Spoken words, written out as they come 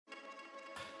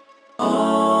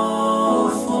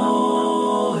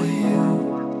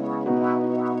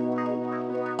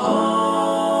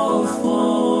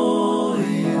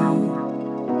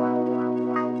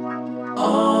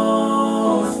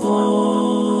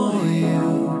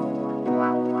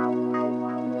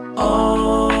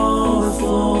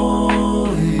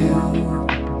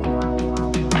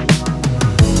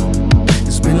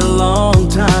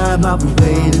I've been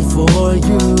waiting for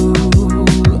you.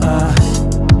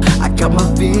 I got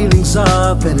my feelings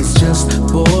up and it's just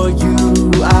for you.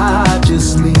 I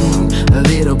just need a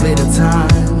little bit of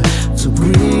time to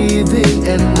breathe in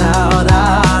and out.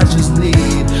 I just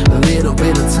need a little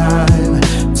bit of time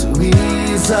to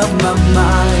ease up my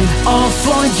mind. All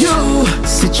for you.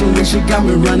 Situation got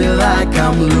me running like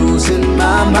I'm losing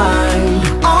my mind.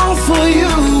 All for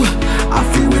you. I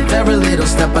feel with every little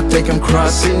step I take I'm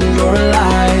crossing your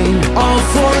line. All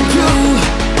for you.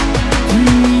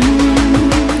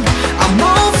 I'm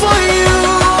all for you,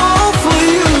 all for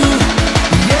you.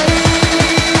 Yeah,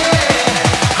 yeah.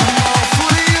 I'm all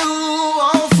for you,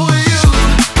 all for you.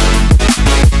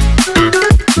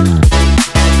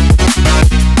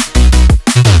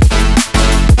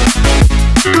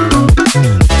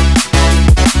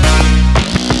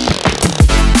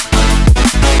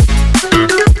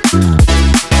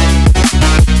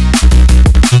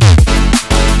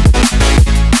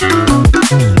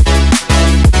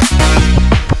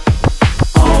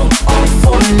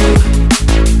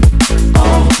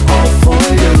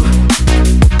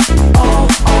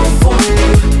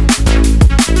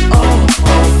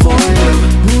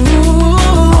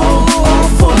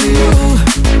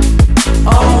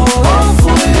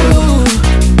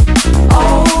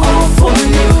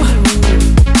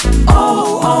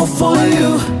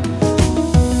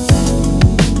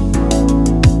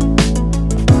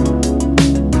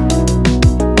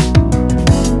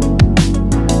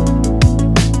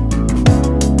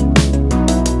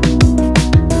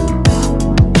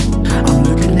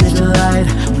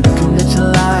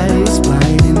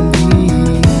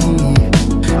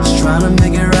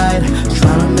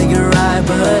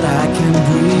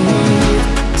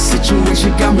 She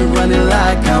got me running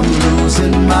like I'm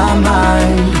losing my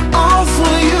mind. All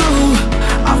for you.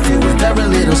 I feel with every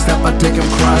little step I take I'm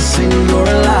crossing your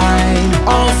line.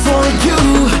 All for you.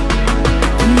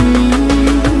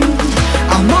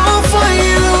 I'm all for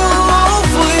you, all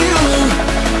for you.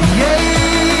 Yeah,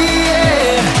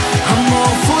 yeah. I'm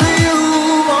all for you,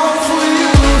 all for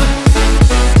you.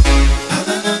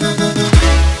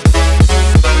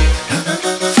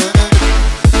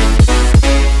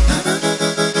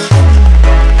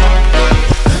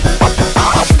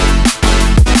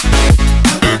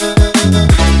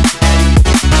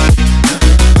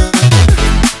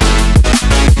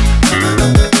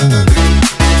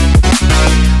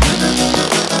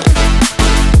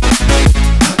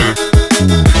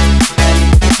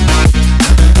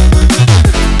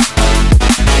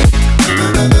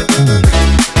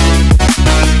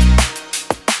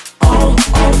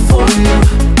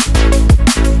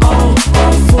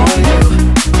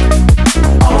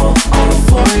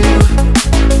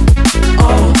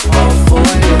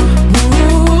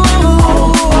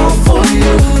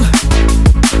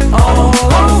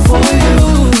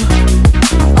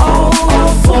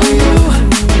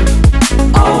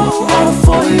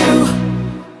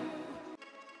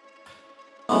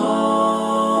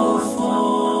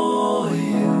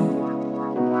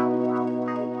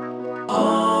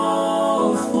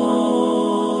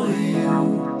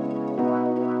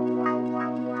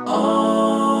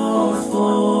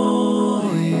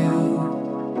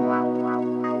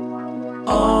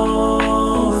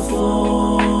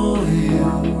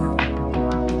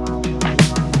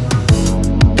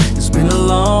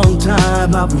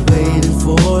 I've been waiting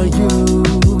for you.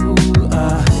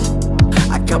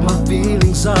 I got my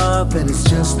feelings up and it's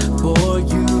just for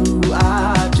you.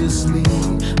 I just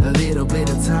need a little bit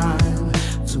of time